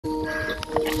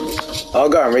I'll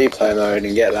go on replay mode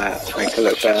and get that, make it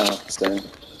look better soon.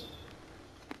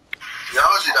 Yeah,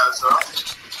 I'll do that as well.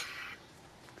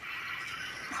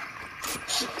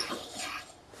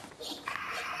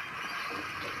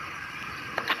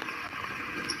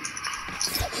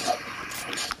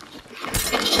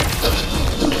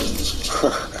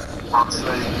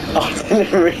 I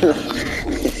didn't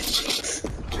realise.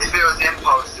 If it was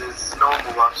impulses,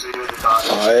 normal ones, we would have died.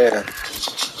 Oh yeah.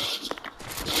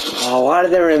 Oh, why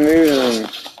did they remove them?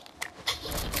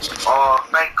 Oh,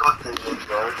 thank God they did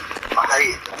though. I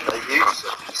hate them, they're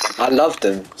useless. I loved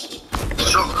them.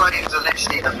 Shockwaves are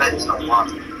literally the best on one.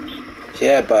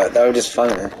 Yeah, but they were just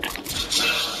funny. I'm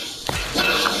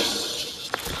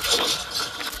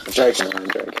joking, I'm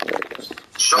joking.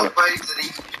 Shockwaves are the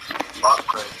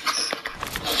upgrades.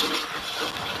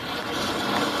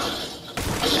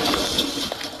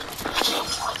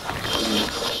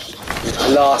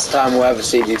 Last time we'll ever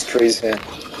see these trees here. Yeah,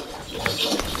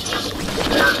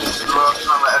 this is the last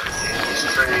time I ever seen these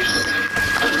trees.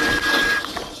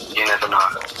 You never know.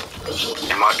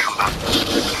 It might come back.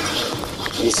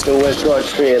 You still always got a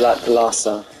tree like the last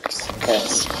time.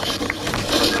 Yes.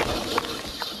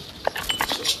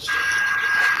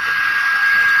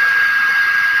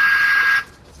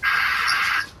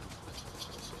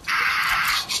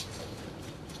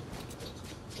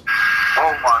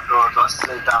 Oh my God, I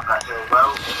slid down that hill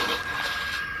well.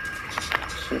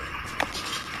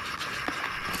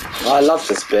 I love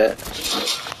this bit.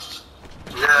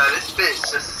 Yeah, this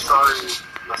bit's just so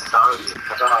nostalgic,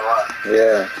 I don't know why.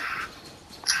 Yeah.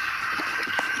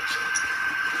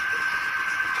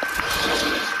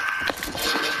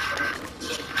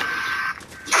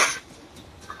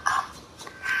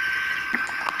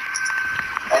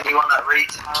 Anyone at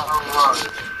Retail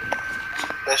Road,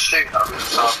 they're shooting at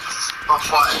Retail. I'm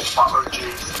fighting, but oh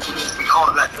jeez, we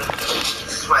can't let them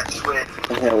sweat win.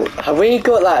 Yeah, have we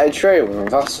got like a tree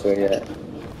with us for yet?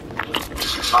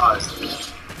 No. I don't think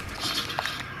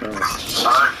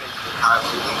we have,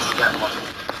 we need to get one.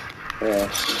 Yeah.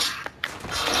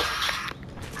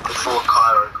 Before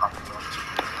Cairo comes on.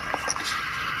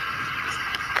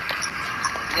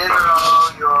 You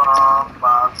know you're on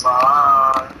my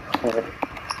mind.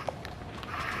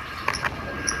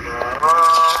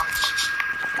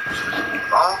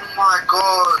 Oh my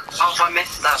God! How have I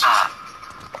missed that?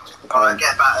 Alright,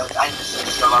 get back. Aim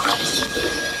still on it.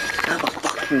 I'm a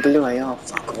fucking blue AR,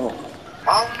 fuck off.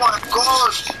 Oh my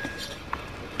God!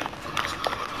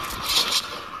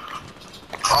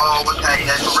 Oh, okay,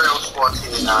 there's a real squad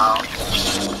here now.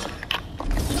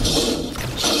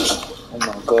 Oh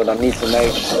my God, I need to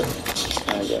make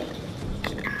okay.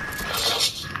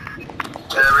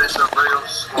 There is a real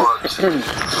squad.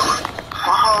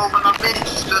 Oh, when I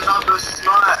missed another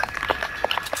snipe.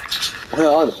 Where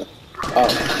are they? Oh.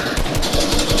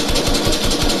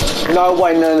 No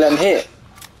way, none of them hit.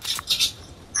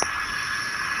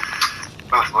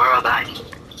 Where are they?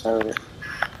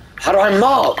 How do I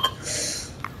mark?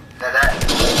 They're there.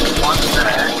 One's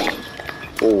there.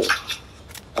 Oh.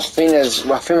 I think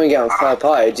we get on third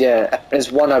party, yeah.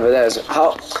 There's one over there.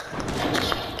 How?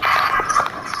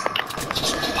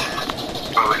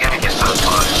 Well, we're gonna get third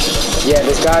party. Yeah,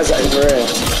 this guy's over here.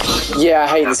 Yeah, I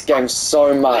hate this game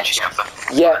so much.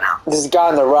 Yeah, this guy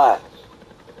on the right.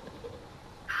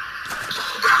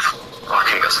 Oh, I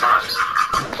didn't get sniped.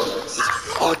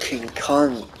 Fucking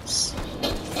cunts.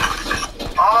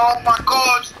 Oh my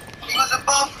God! He was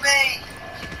above me!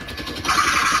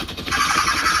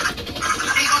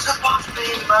 He was above me,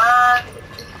 man!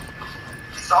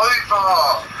 It's over!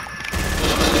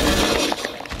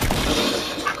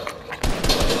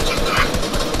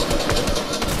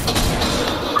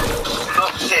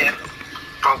 Knocked him.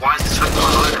 Bro, why is he switching my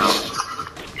loadout?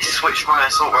 He switched my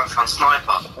assault rifle on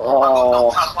sniper. Oh. I got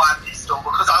knocked out by a pistol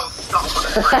because I was stuck on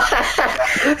a grenade.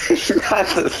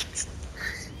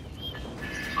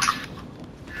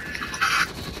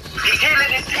 He's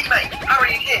healing his teammate.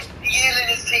 Harry, he's healing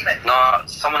his teammate. No,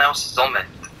 someone else is on me.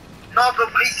 No, but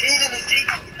he's healing his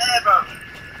teammate in there, bro.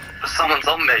 But someone's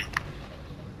on me.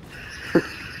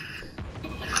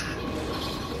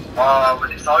 Oh,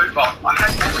 when it's over, I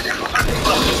hate when it's over.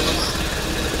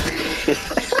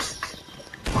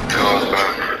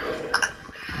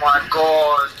 My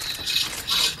God.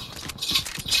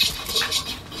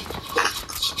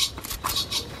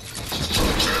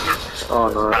 Oh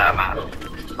no.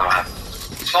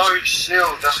 No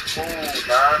shield, that's cool,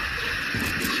 man.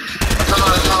 I don't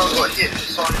know how I got hit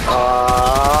so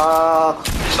far.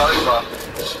 It's over.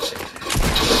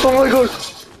 Oh my God.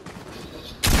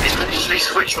 It's literally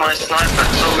switched my sniper.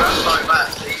 No, that's no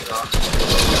match either.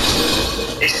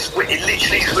 It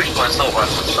literally switched my assault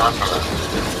rifle to sniper.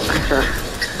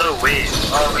 So weird.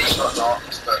 Oh, we got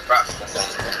knocks, but rats the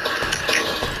same.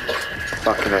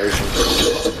 Fucking Asian.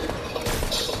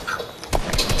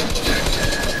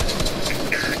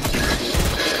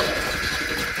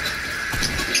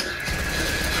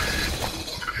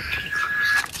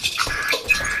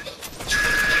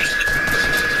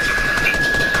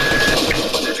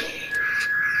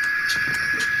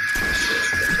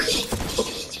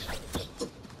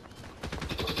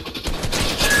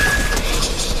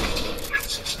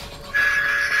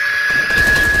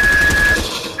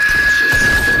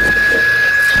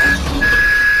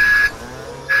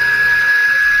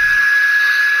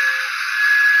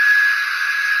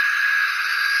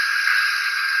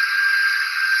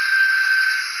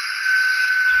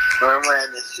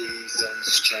 When the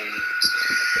seasons change.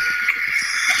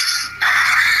 I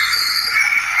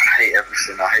hate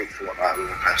everything. I hate Fortnite with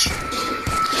a passion.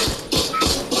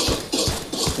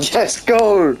 Yes,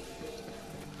 go!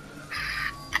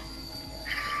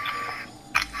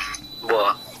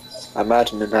 What? I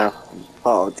imagine it now.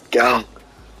 Oh, the gang.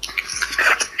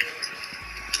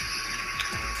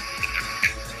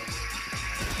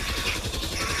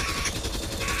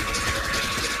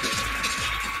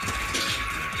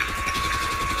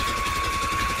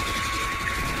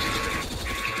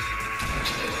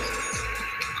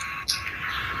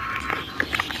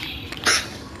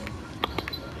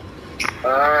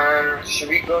 Should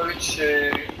we go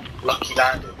to Lucky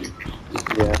Landing?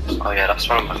 Yeah. Oh yeah, that's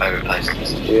one of my favourite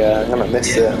places. Yeah, I'm gonna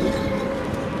miss it.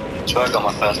 That's where I got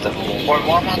my first ever wall.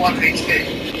 Why am I 1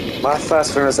 HP? My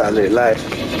first thing was that Loot Lake.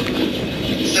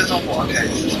 It says on what? Okay,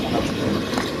 it says on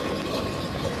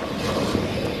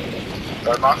 100.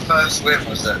 But my first win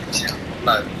was at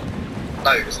no,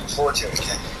 it was at 40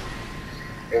 okay.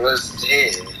 It was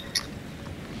here.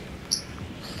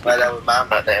 Where they were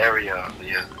man at the area,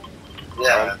 yeah.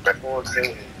 Yeah, before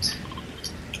tilted.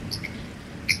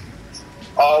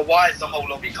 Oh, why is the whole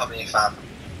lobby coming in, fam?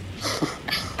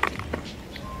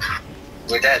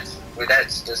 We're dead. We're dead.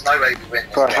 There's no way we win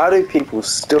this Bro, game. how do people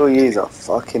still use a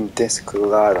fucking disc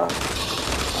glider?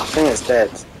 I think it's dead.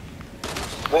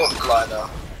 What glider?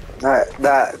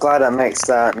 That glider makes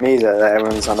that music that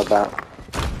everyone's on about.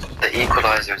 The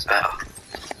equalizer is better.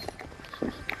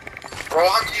 Bro,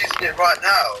 I'm using it right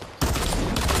now.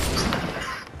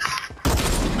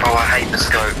 Oh, I hate the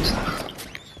scopes.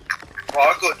 Well,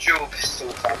 I've got dual pistol,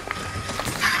 fam.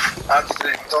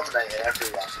 Absolutely dominating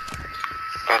everyone.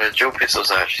 Oh, the dual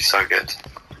pistols are actually so good.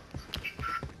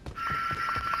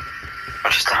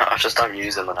 I just don't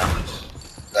use them enough.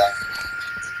 Yeah.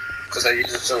 Because I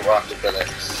use assault rifle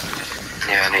bullets.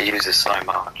 Yeah, and it uses so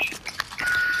much.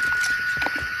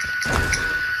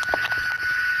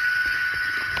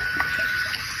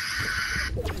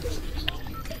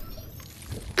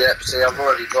 Yep, see, I've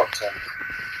already dropped him.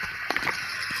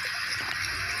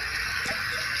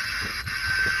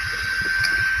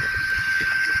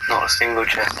 Not a single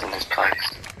chest in this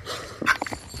place.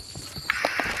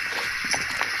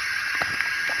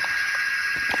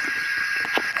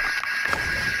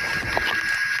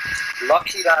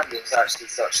 Lucky Landing's actually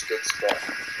such a good spot.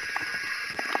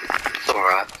 It's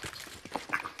alright.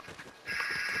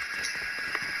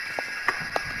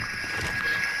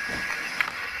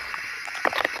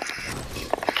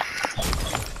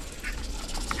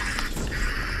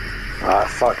 Ah,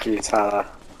 fuck you, Tyler.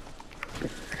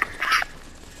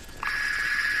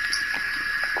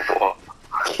 What?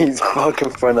 He's fucking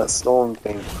throwing that storm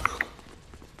thing.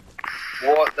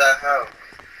 What the hell?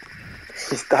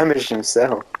 He's damaged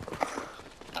himself.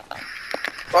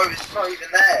 Bro, it's not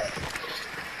even there.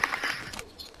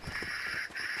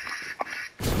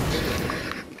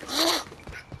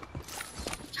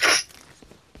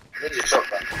 Need a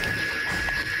shotgun.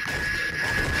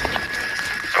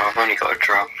 Oh, I've only got a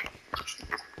drum.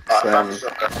 Alright, I found a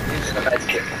shotgun. I'm using a med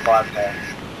kit for 5 pairs.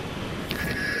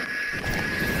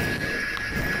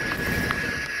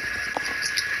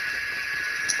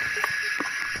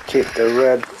 Keep the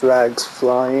red flags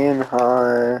flying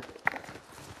high.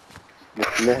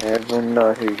 We'll never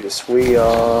know who just we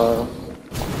are.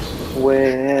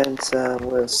 Winter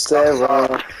with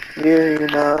Sarah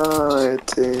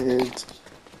united.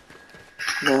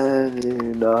 Man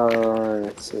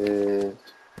united.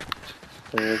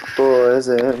 With boys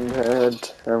in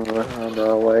head and we're on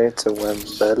our way to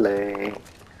Wembley.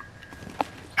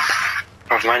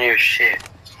 Oh, man, you're shit.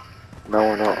 No,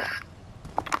 we're not.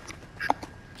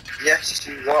 Yes,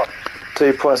 you are.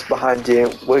 2 points behind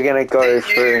you. We're gonna go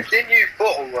through. Didn't you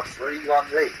bottle a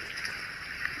 3-1 lead?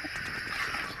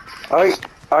 Oh,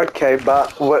 okay,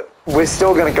 but we're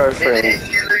still gonna go through. If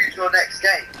you lose your next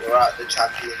game, you're out of the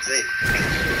Champions League.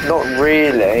 Not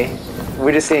really.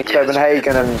 We just need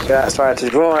Copenhagen, and that's right to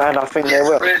draw, and I think they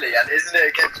will. Really, and isn't it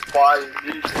against Bayern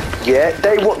Munich? Yeah,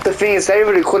 the thing is, they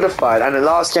already qualified, and the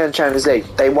last game of Champions League,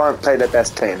 they won't play their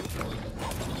best team.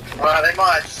 Well, they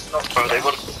might just not. Bro, they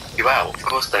want to put you out. Of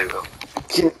course they will.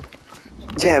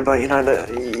 Yeah, but you know that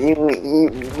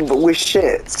but we're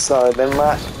shit, so they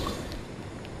might.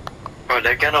 Bro,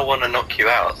 they're gonna want to knock you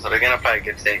out, so they're gonna play a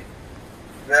good team.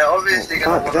 They're obviously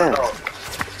gonna want to knock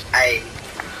a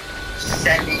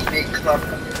semi-big club,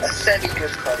 a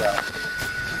semi-good club out.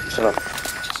 Shut up.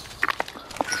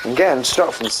 I'm getting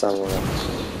shot from somewhere.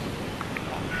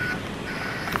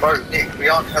 Bro, Nick, we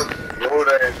aren't helping you. You're all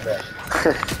there.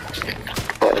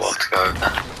 Let's go.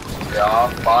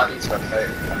 Yeah, Barney's my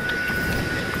favourite.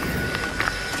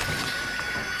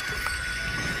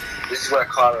 This is where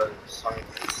Carlo's home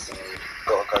is, so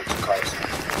gotta go to Carlo's home.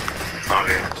 Oh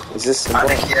yeah. Is this the I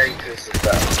think Acres is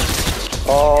better.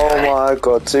 Oh my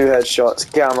god, 2 headshots.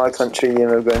 Get out of my country, you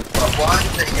immigrant. But why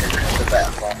did they get rid of the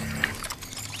better one?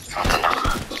 I don't know.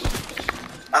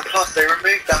 And plus, they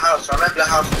removed the house. I remember the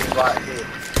house was right here.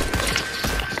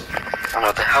 Oh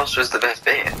no, the house was the best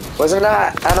bit. Wasn't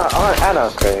that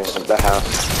Anarchy in the house?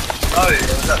 No, it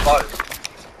was at both.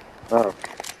 Oh.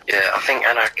 Yeah, I think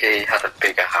Anarchy had a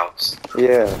bigger house.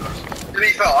 Yeah. To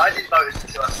be fair, I didn't notice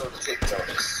until I saw the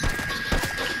TikToks.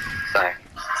 So.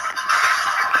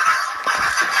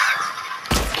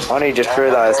 I only just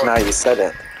realised now you said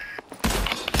it.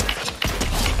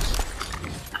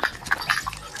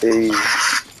 The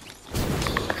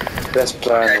best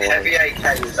player in the world. Heavy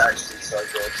AK is actually so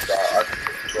good,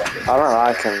 but I don't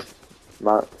like him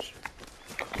much.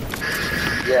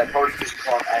 Yeah, probably because you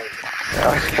can't aim.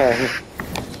 Okay.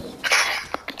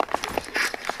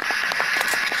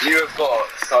 You have got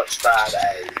such bad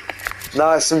aim.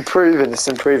 No, it's improving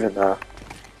now.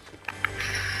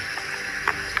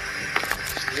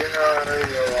 You know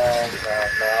you're on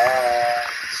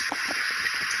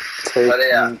Take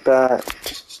me back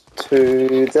to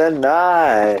the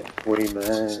night we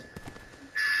met.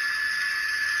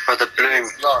 Oh, the bloom.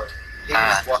 No, he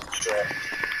was one shot.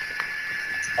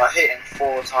 I hit him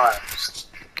 4 times.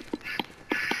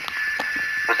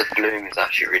 But the bloom is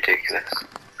actually ridiculous.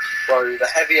 Bro, the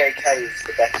heavy AK is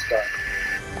the best gun.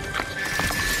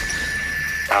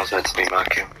 That was meant to be my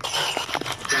kill.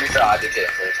 To be fair, I did hit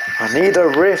it 4 times. I need a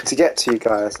rift to get to you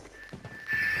guys.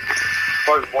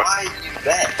 Bro, why are you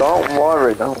there? Don't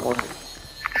worry.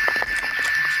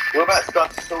 We're about to go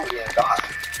to Salty and die.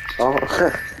 Oh.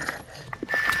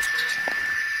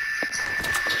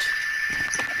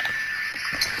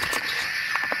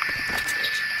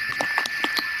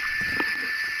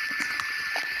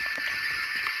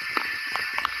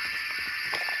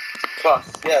 Plus,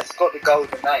 yeah, it's got the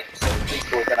golden name, so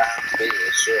people are gonna have to be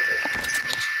here, surely.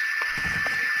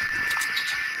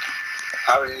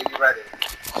 How are you ready?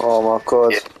 Oh my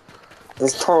god. Yeah.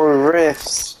 There's no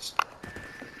rifts.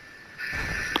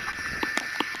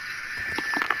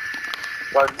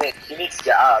 Bro, Nick, you need to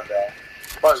get out of there.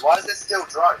 Bro, why is there still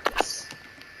drones?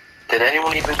 Did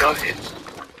anyone even go here?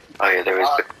 Oh yeah, there is.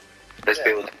 Let's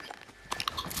build.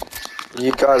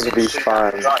 You guys will be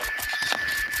fine.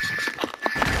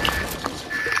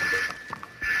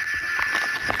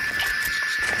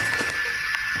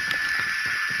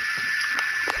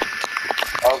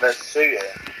 Oh, they're shooting.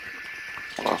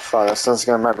 Oh fuck, that's just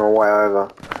gonna make my way over.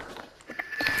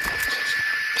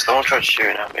 Someone tried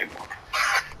shooting at me.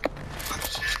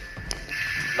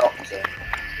 Knocked him.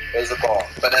 There's a bot,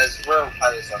 but there's real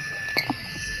players up there.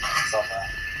 Somewhere.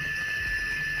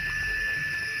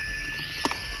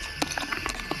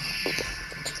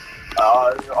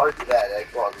 Over there,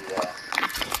 they've got to be there.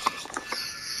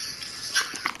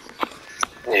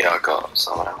 Yeah, I got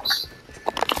someone else.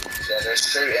 Yeah, they're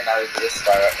shooting over this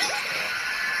direction.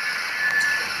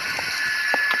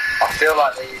 I feel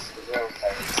like they used the real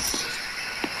players.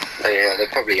 Yeah, they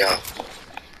probably are.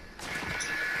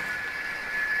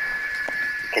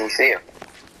 Can you see them?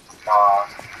 Nah.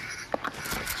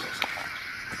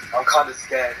 I'm kind of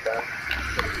scared though.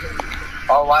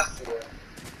 Oh, I see it.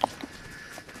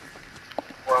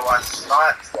 Well, I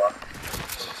sniped one.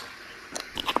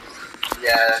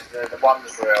 Yeah, the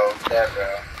one's real. They're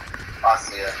real. I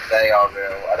see it. They are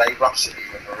real. Are they rushing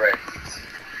you with a rift?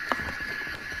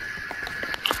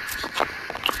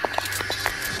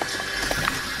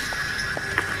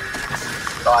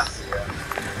 I see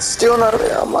it. Still not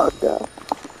real, oh my god.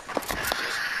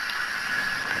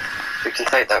 We can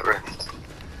take that rift.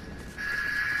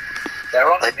 They're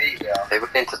on the meteor. They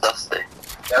went into Dusty.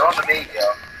 They're on the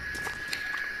meteor.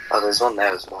 Oh, there's one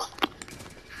there as well.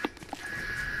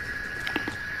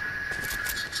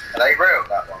 Are they real,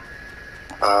 that one?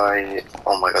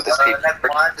 Oh my god, this team. Never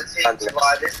mind, the team's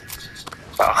divided.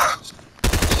 Oh.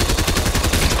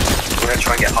 We're gonna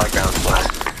try and get high ground first.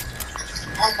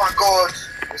 Oh my god,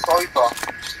 it's over.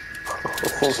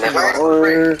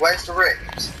 Where's the ring?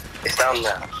 It's down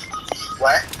there.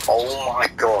 Where? Oh my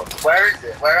god. Where is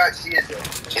it? Where actually is it?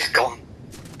 It's gone.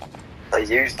 They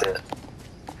used it.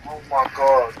 Oh my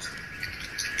god.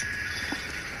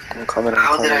 I'm coming.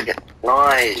 How did I get...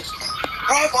 Nice.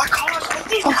 Bro, I can't. I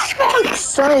did For fuck's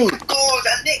sake! God,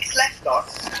 and Nick's left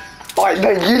us. Right,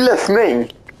 no, you left me.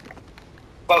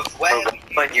 Both where?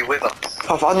 Weren't you with us?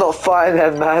 I'm not fighting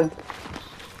them, man.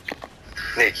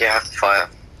 Nick, you have to fire.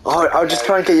 Alright, I'll just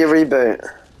try and get your reboot.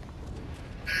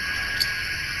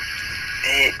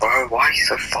 Hey, bro, why are you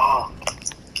so far?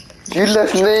 You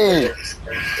left me.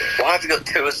 Why have you got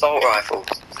 2 assault rifles?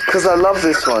 Because I love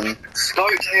this one.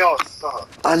 Scope chaos, suck.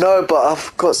 I know, but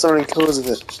I've got so many kills of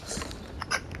it.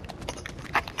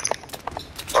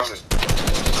 Bro,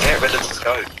 get rid of the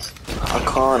scopes. I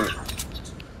can't.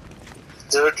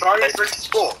 Do a try and bring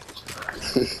sport.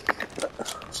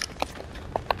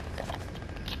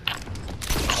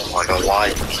 Oh my god, why are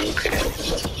you keeping it?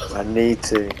 I need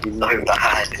to. So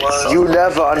bad. You'll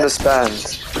never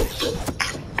understand.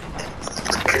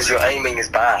 Because your aiming is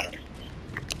bad.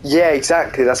 Yeah,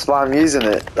 exactly. That's why I'm using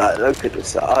it. Like, look at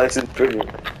this. Oh, this is brilliant.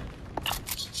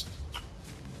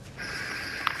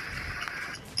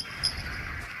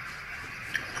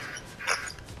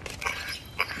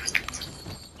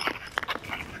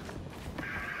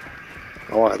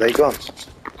 Alright, they gone.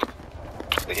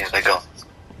 But yeah, they're gone.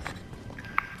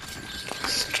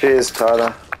 Cheers,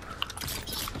 Tyler.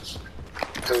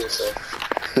 Kill yourself.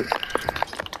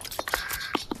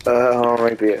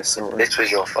 Maybe it's something. This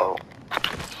was your fault.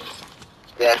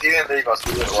 Yeah, if you didn't leave us,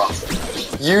 we would have won.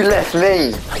 You left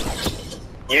me.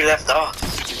 You left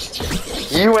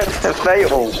us. You went to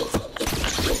Fatal.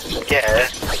 Yeah.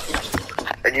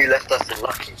 And you left us in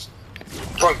Lucky.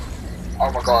 Bro.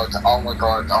 Oh my god, oh my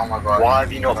god, oh my god. Why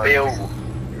have you not built?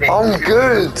 I'm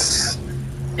good.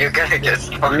 You're gonna get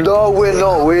stuck. No, we're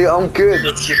not. I'm good.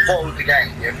 You bottled the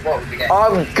game, you bottled the game.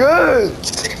 I'm good.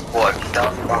 What?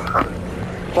 Done.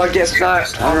 If I get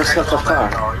sniped, I'm gonna stuck a car.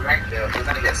 No, you ain't built, you're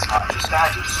gonna get sniped. Just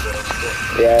stand it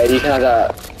still. Yeah, you can have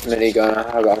that minigun.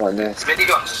 I got one there.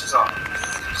 Minigun, stop.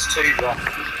 It's 2 left.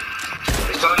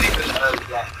 It's only been early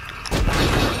left.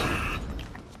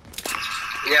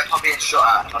 Yeah, I'm being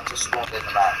shot at. I've just spawned in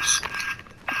the match.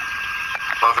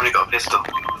 I've only got a pistol.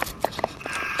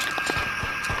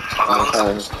 I've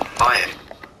got fighting.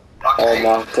 Oh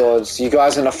my god, you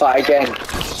guys gonna fight again?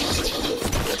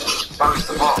 Both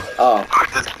the bot. Oh.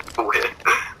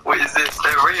 What is this?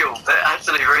 They're real. They're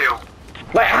actually real.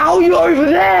 Wait, how are you over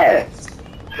there?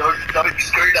 Don't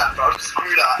screw that, bro.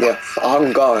 Screw that. Yeah,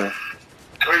 I'm going.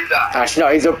 Screw that. Actually,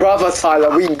 no, he's a brother, Tyler.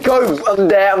 We can go on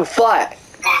there and fight.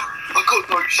 I got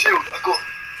no shield. I got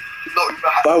no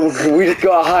back. But we just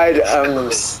gotta hide,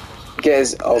 get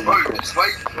his, oh my Bro, god. just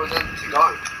wait for them to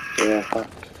go. Yeah, fine.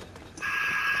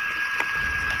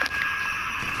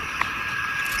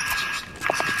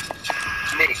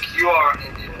 Nick, you are an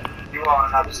idiot. You are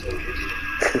an absolute idiot.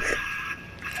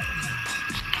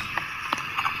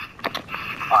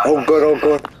 Oh god, oh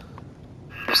god.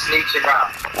 You're sneaking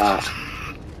around. Ah.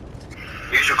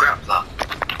 Use your grappler.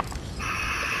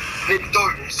 Nick,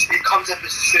 don't. It comes up as a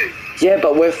shoot. Yeah,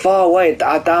 but we're far away,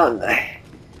 I don't.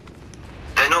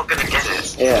 They're not gonna get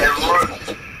it. Yeah. They're wrong.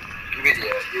 You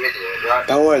idiot, right?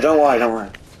 Don't worry.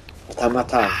 I'll take my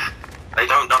time. They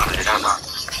don't know.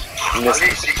 I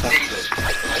literally see them.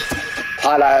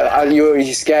 Tyler,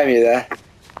 you scare me there.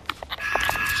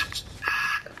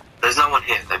 There's no one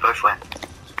here. They both went.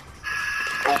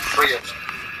 All 3 of them.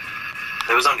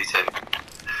 There was only 2.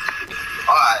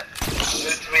 Alright.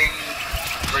 Should we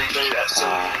reboot at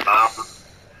some?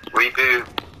 Reboot.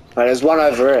 Right, there's one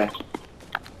over here.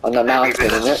 On the mountain,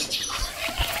 isn't it?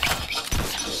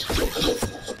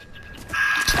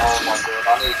 Oh my god, I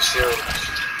need shield.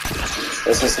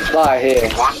 There's a supply here.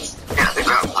 One. Yeah, the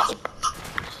grappler.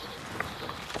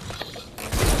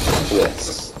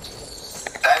 Yes.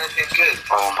 Anything good?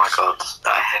 Oh my god,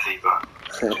 that heavy, bro.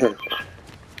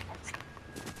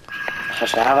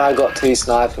 Actually, have I got 2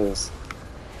 snipers?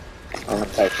 I'm gonna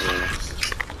take them.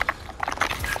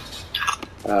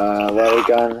 Where are we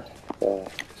going? There.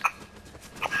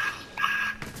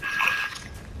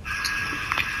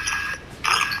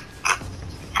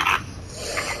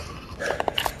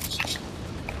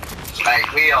 Mate,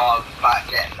 we are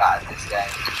getting bad at this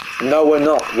game. No, we're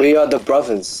not. We are the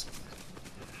brothers.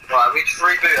 Right, we just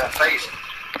reboot at Fatal.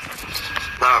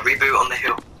 No, reboot on the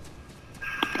hill.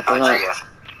 No.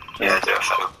 Yeah, do it,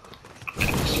 fail.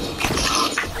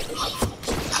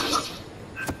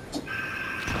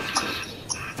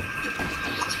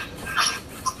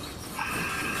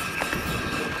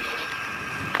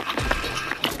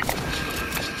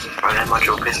 What's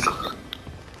your pistol?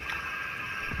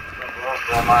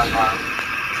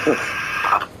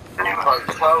 Like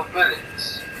 12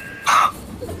 bullets.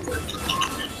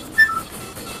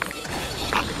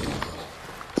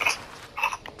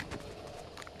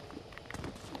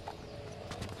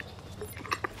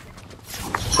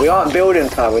 We aren't building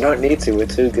time, we don't need to, we're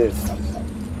too good.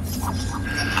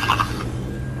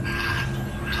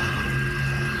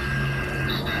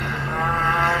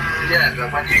 Yeah,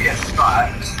 but when you get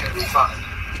sniped, it's gonna be fun.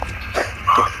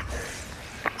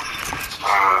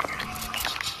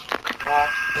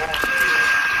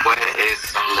 Where is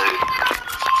some loot?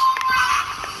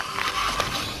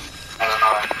 I don't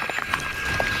know.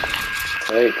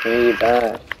 Take me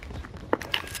back.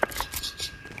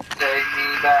 Take me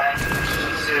back to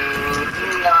the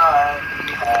night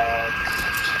we had.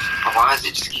 Why does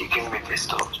it just keep giving me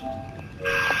pistol?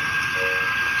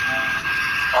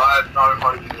 I have no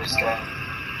hope in this game.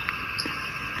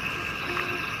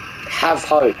 Have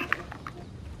hope.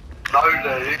 No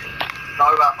loot, no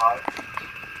ammo.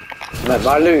 Man,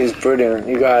 my loot is brilliant,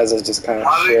 you guys are just kind of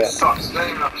My loot shit. sucks, don't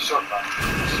even have a shotgun.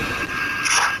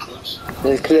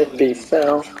 The clippy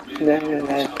fell.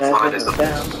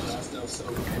 Down.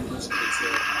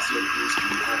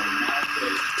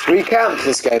 Should we camp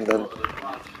this game then?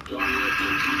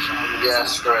 Yeah,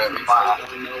 screw it, we might have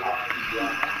to.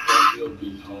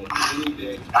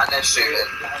 And they're shooting.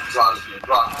 Run,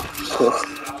 run.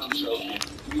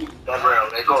 They're real,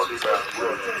 they gotta be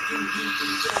real.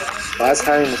 That's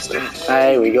home.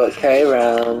 Hey, we got K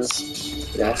rounds.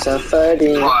 That's some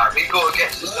 30. Right, we gotta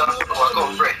get to the circle. I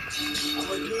got brick.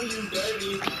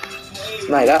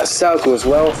 Mate, that circle's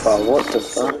well far. What the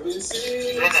fuck? In it.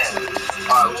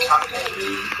 Alright, we're coming in.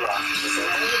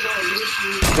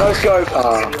 No scope.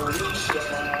 Ah.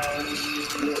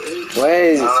 Where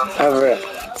is it? Over it.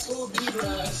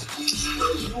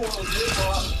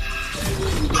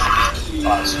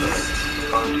 Alright, screw it.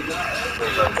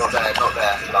 Not there, not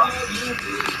there. Done.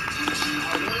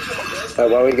 Oh,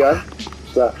 where we going?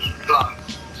 Look. Done.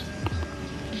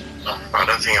 I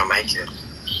don't think I'll make it.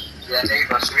 Yeah,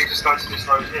 neither. Should we just go to this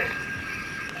road here?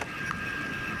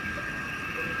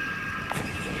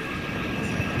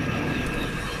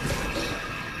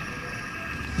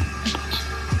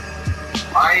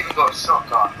 I ain't even got a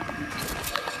shotgun.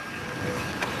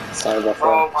 Sorry about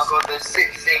Oh that. my god, there's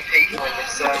 16 people in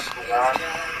this circle, man.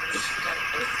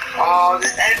 Oh,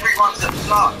 everyone's at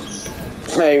flux.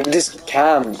 Mate, just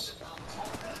camp.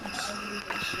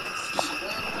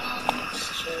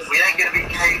 We ain't gonna be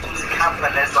capable to camp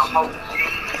and there's a whole team.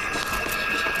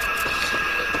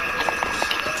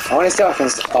 I want to see if I can.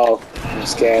 Oh, I'm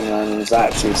scared, man. I'm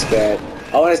actually scared.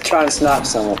 I want to try and snap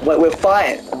someone. Wait, we're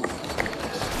fighting.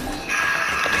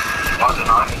 I don't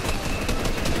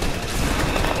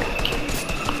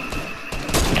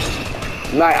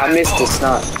know. Mate, I missed the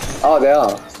snap. Oh, they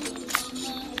are.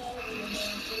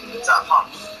 Is that fun?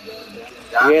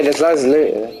 Yeah, there's loads of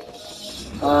loot here.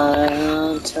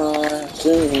 I'm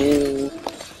talking you.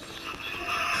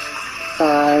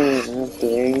 Fire the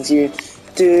things you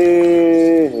do.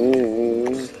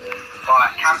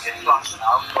 Alright, camp is flush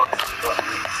now.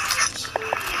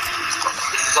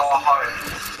 This is our home.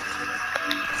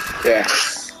 Yeah.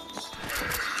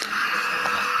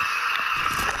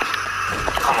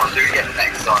 Come on, do we get the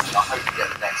next one? I hope we get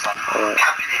the next one. Alright.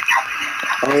 Camping in, camping in.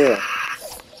 Oh, yeah.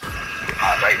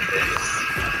 Alright, wait for this.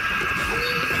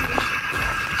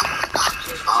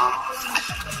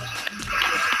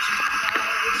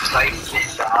 Place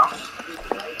this down.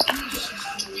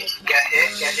 Get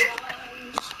hit, get hit.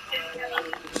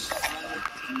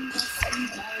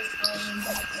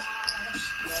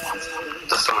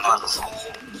 There's someone behind us.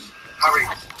 Hurry.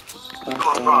 Come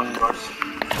on, run, run.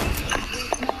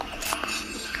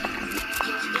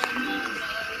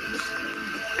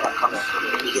 Right, come here,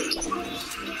 come here.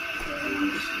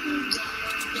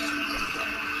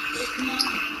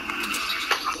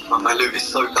 Oh, my loot is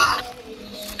so bad.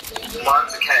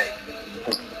 Mine's okay.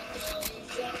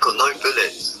 Got no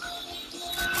bullets.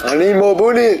 I need more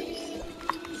bullets.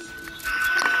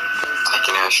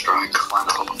 Taking airstrike. Why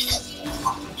not?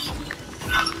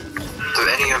 Do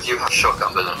any of you have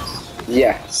shotgun bullets?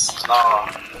 Yes. Oh,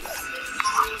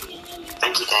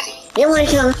 Thank you, Daddy. You're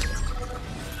welcome.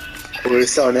 We're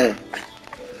still there.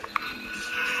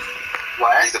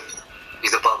 where?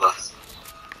 He's above us.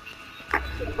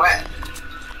 Where?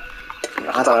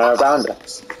 I don't know, around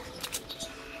us.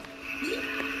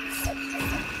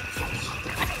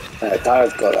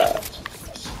 Tyler's got that.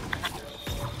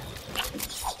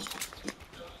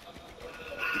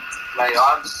 Mate,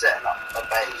 I'm setting up a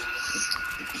base.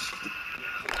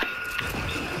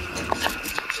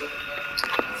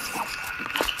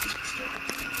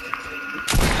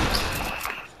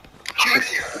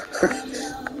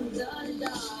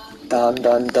 Dun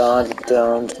dun dun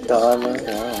dun dun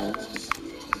dun.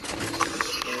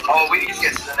 Oh, we need to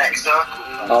get to the next circle.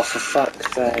 Oh, for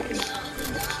fuck's sake.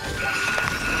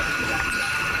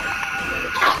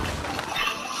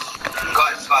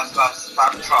 Guys, found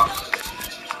the truck.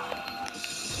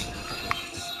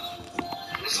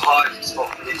 This hiding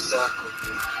spot for this circle.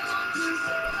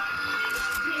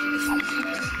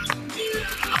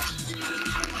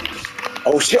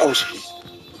 Oh shit, oh shit.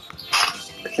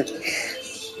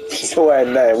 It's away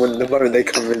in there when the moment they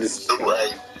come in this. Away.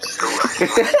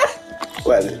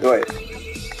 Wait. Video.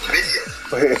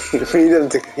 Wait, we need them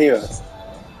to hear us.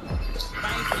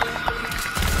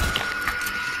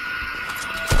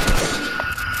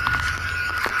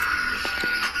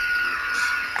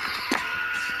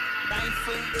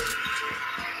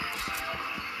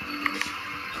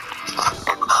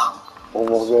 Oh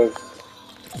my god.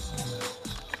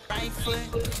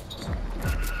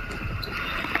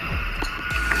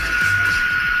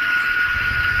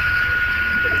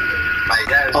 Mate,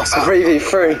 there's Oh, it's a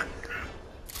 3v3.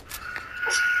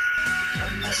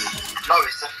 No,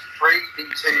 it's a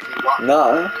 3v2v1.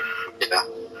 No. Yeah.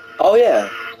 Oh yeah.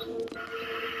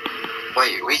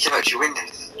 Wait, we can actually win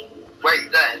this.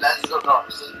 Wait, there, that's not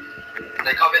nice.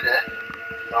 They come in there.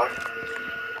 No.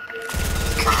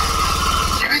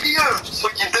 You idiots!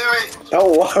 What you doing?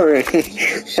 Don't worry. Nick,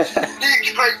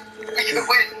 mate, we can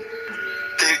win.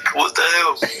 Dick, what the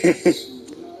hell?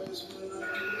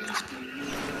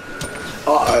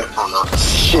 Uh-oh. Oh no.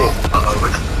 Shit. Uh-oh,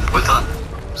 we're done.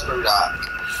 Screw that.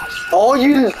 Oh,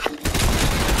 you...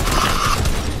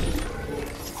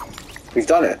 We've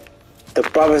done it. The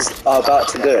brothers are about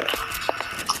to do it.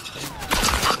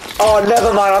 Oh,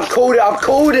 never mind. I've called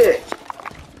it.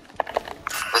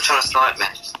 They're trying to snipe me.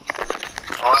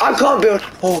 I can't build.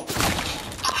 Oh.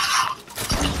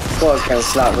 God, can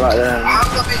snap right there. How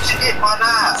have I been hit by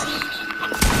that?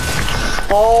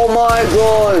 Oh my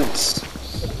god.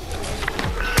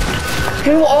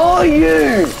 Who are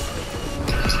you?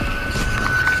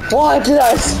 Why did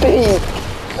I speak?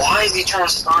 Why is he trying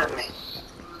to snipe me?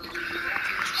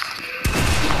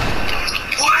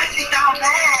 Why is he down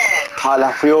there?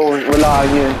 Tyler, we all rely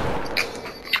on you.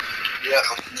 Yeah.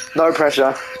 No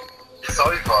pressure. It's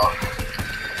over.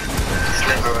 It's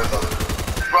never over.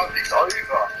 Bro, it's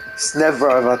over. It's never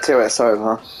over till it's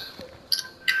over.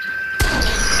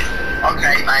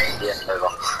 Okay, mate. Yeah, it's over.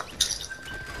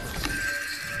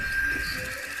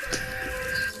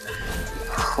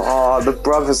 Oh, the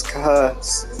brothers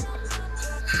curse.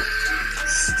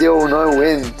 Still no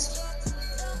wind.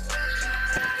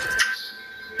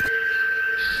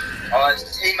 Oh, his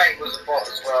teammate was a bot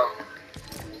as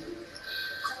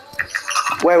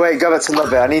well. Wait, go back to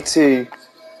lobby. I need to.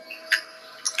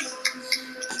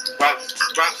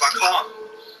 Raph, I can't.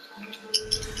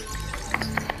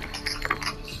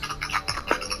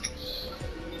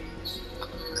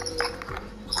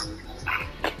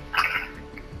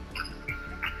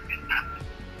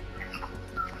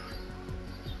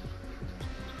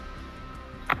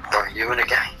 Bro, you in a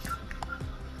game?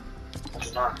 I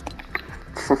don't know.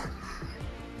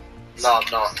 No, I'm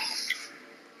not.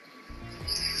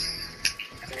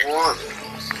 What?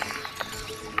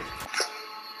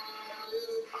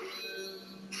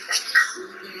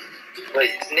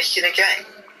 Wait, is Nick in a game?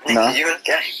 Nick, No. are you in a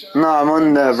game? No, I'm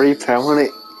on the replay. I want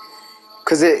it.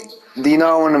 Because it. Do you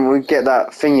know when we get that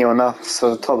thingy on the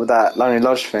sort of top of that Lonely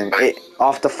Lodge thing? It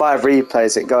after 5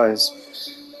 replays it goes.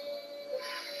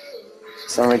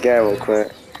 So I'm gonna get it real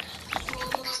quick. I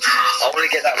want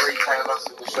to get that replay of us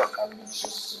with the shotgun.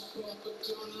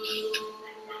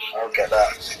 I'll get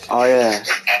that. Oh yeah.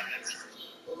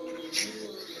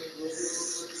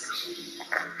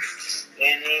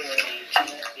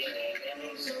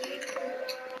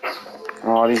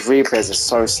 Oh, these replays are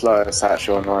so slow. It's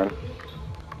actually annoying.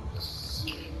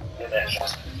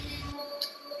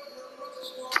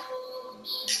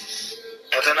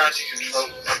 I don't know how to control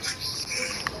it.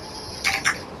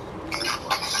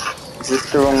 Is this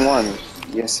the wrong one?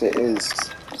 Yes, it is.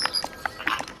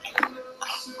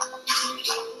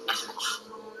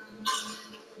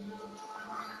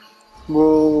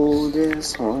 Roll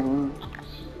this one.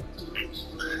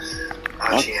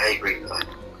 I actually hate replay.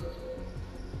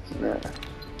 Yeah.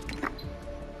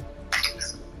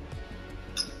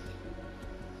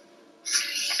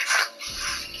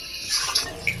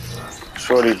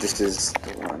 Surely this is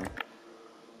the one.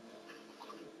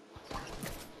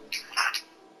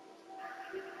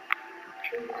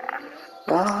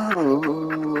 Bro,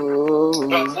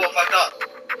 what have I done?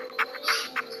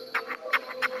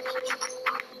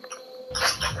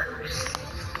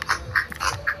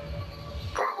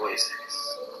 Bro, what is this?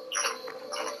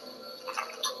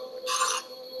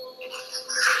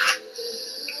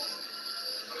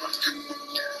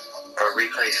 Bro,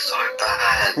 replay is so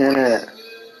bad. Yeah.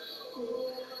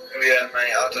 Yeah,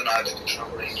 mate, I don't know how to control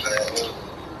replay at all.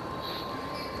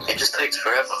 It just takes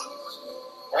forever.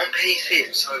 On PC,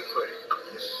 it's so quick.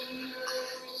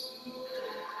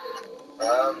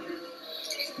 I'm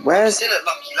Where's... still at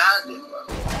Lucky Landing, bro.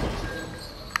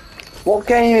 What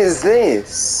game is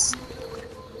this?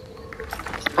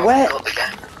 Oh, Where? got the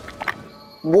game.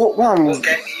 What one? What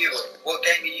game are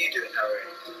you doing, Harry?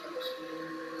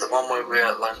 The one where we're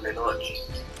at Lonely Lodge.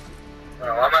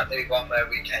 No, I'm at the one where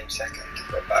we came second.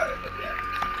 Got battered at the end.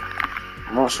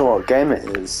 I'm not sure what game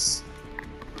it is.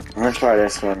 I'm gonna try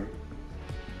this one.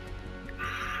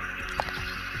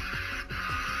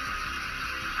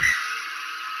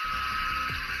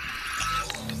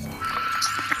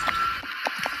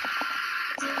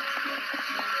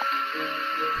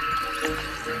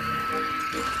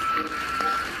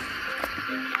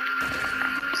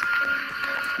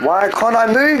 Why can't I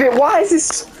move it? Why is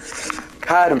this?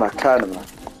 Karma.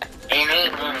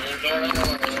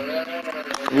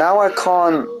 Now I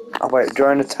can't. Oh wait,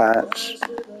 drone attach.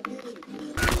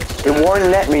 It won't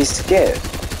let me skip.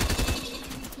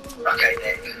 Okay,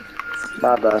 Nick.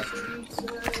 My bad.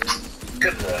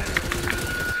 Good boy.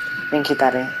 Thank you,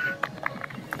 Daddy.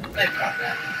 No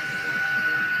problem.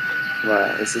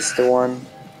 Right, is this the one?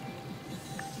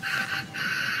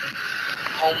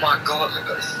 Oh my god, look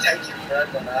at this. It's taking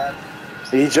forever, man.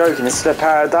 Are you joking? This is the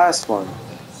Paradise one.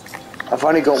 I've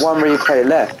only got one replay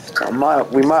left.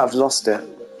 We might have lost it.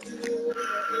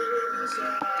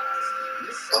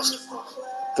 Lost.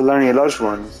 The Lonely Lodge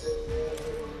one.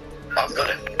 I've got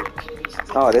it.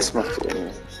 Oh, this must be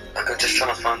it. I'm just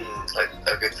trying to find like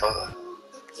a good photo.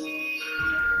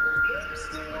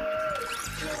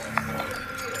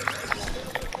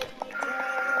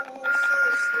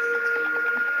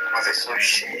 Oh, it's so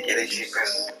shit. You literally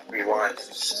press rewind.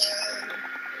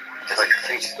 It's like I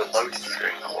think it's the loading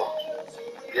screen or what?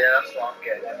 Yeah, that's what I'm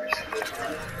getting every single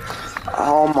time.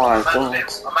 Oh my I'm god. at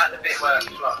the bit where it's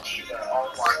flush. Oh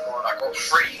my god, I got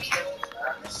 3 kills,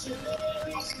 man.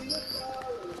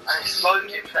 And it's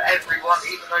loaded for everyone,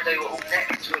 even though they were all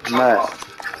next to each No. other.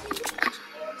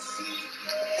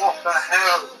 What the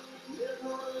hell?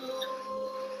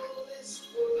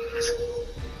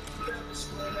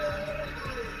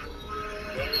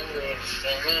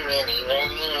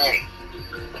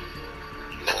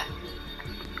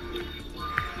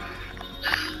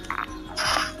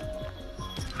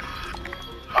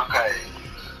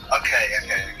 Okay.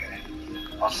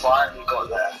 I finally got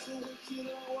there.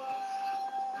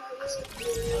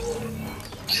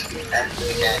 End the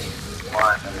game.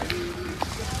 Finally.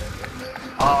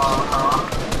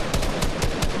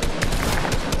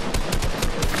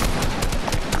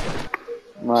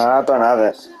 No, I don't have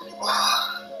it.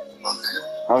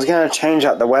 I was gonna change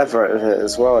up the weather of it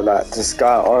as well, like to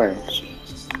sky orange.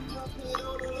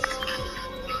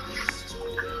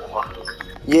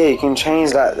 Yeah, you can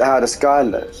change that how the sky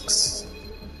looks.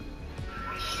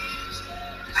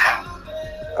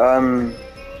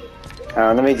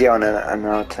 Let me get on it and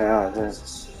I'll tell you how it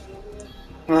is.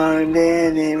 My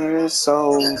name is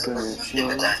so good.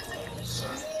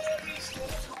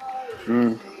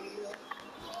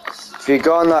 If you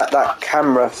go on that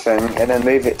camera thing and then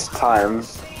move it to time,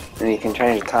 then you can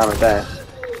change the time of day.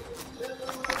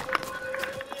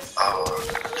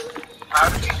 How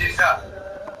did you do that?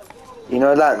 You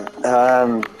know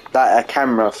that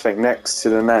camera thing next to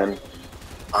the name?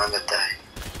 On the day.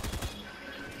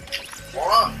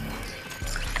 What?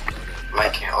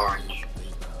 Making it orange.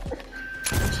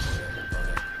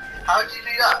 How did you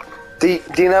do that?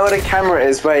 Do you know what a camera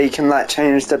is where you can like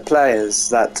change the players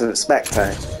that to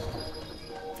spectate?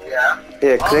 Yeah.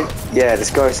 Yeah, click. Yeah,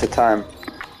 just goes to time.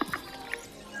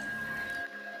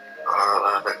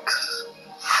 Alex.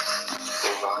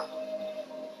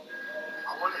 I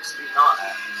want it to be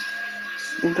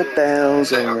nice. The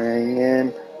bells are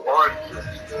ringing. Orange.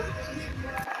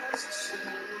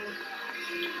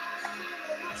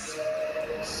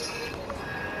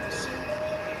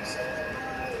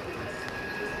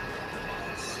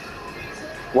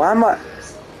 Why am I?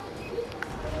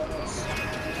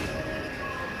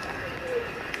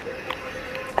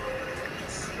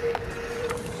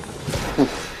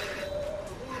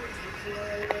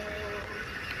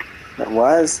 That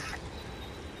was.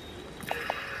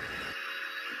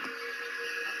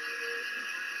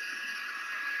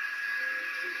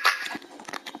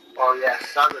 Oh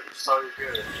yes, that looks so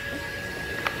good.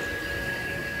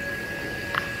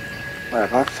 Well,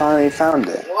 have I finally found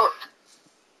it? What?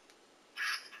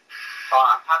 Oh,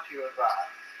 I'm happy with that.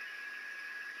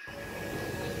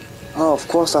 Oh, of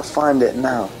course I find it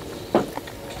now.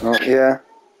 Oh, yeah.